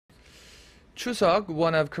Chuseok,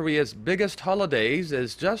 one of Korea's biggest holidays,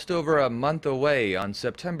 is just over a month away on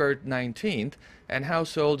September 19th, and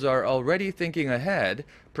households are already thinking ahead,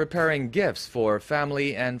 preparing gifts for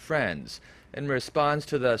family and friends. In response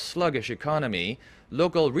to the sluggish economy,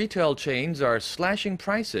 local retail chains are slashing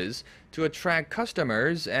prices to attract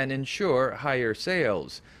customers and ensure higher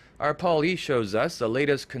sales. Our Paul Yi shows us the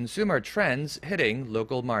latest consumer trends hitting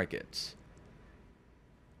local markets.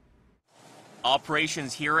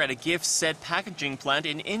 Operations here at a gift set packaging plant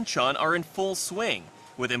in Incheon are in full swing,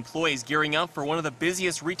 with employees gearing up for one of the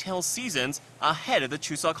busiest retail seasons ahead of the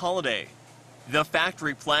Chuseok holiday. The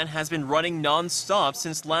factory plant has been running non-stop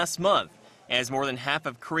since last month, as more than half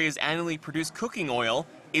of Korea's annually produced cooking oil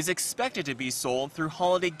is expected to be sold through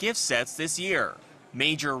holiday gift sets this year.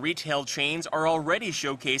 Major retail chains are already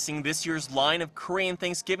showcasing this year's line of Korean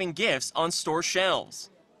Thanksgiving gifts on store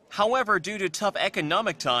shelves. However, due to tough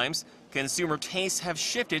economic times, consumer tastes have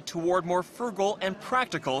shifted toward more frugal and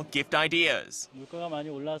practical gift ideas.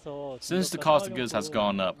 Since the cost of goods has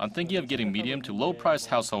gone up, I'm thinking of getting medium to low-priced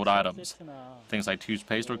household items. Things like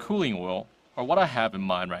toothpaste or cooling oil are what I have in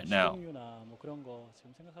mind right now.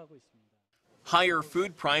 Higher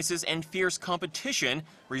food prices and fierce competition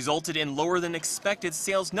resulted in lower-than-expected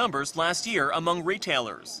sales numbers last year among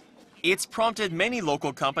retailers. It's prompted many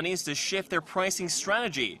local companies to shift their pricing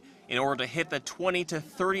strategy in order to hit the $20 to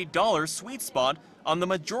 $30 sweet spot on the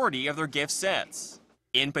majority of their gift sets.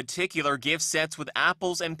 In particular, gift sets with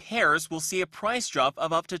apples and pears will see a price drop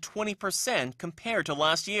of up to 20% compared to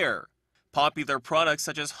last year. Popular products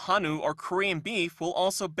such as Hanu or Korean beef will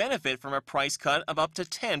also benefit from a price cut of up to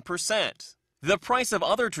 10%. The price of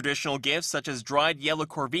other traditional gifts such as dried yellow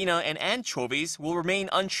corvina and anchovies will remain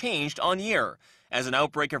unchanged on year, as an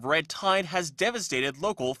outbreak of red tide has devastated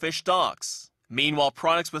local fish stocks. Meanwhile,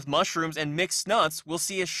 products with mushrooms and mixed nuts will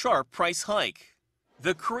see a sharp price hike.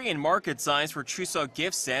 The Korean market size for Chuseok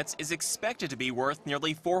gift sets is expected to be worth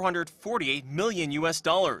nearly $448 million,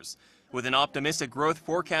 with an optimistic growth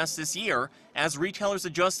forecast this year as retailers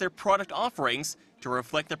adjust their product offerings to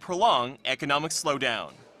reflect the prolonged economic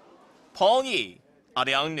slowdown. Paul Yi,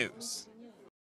 Arirang News.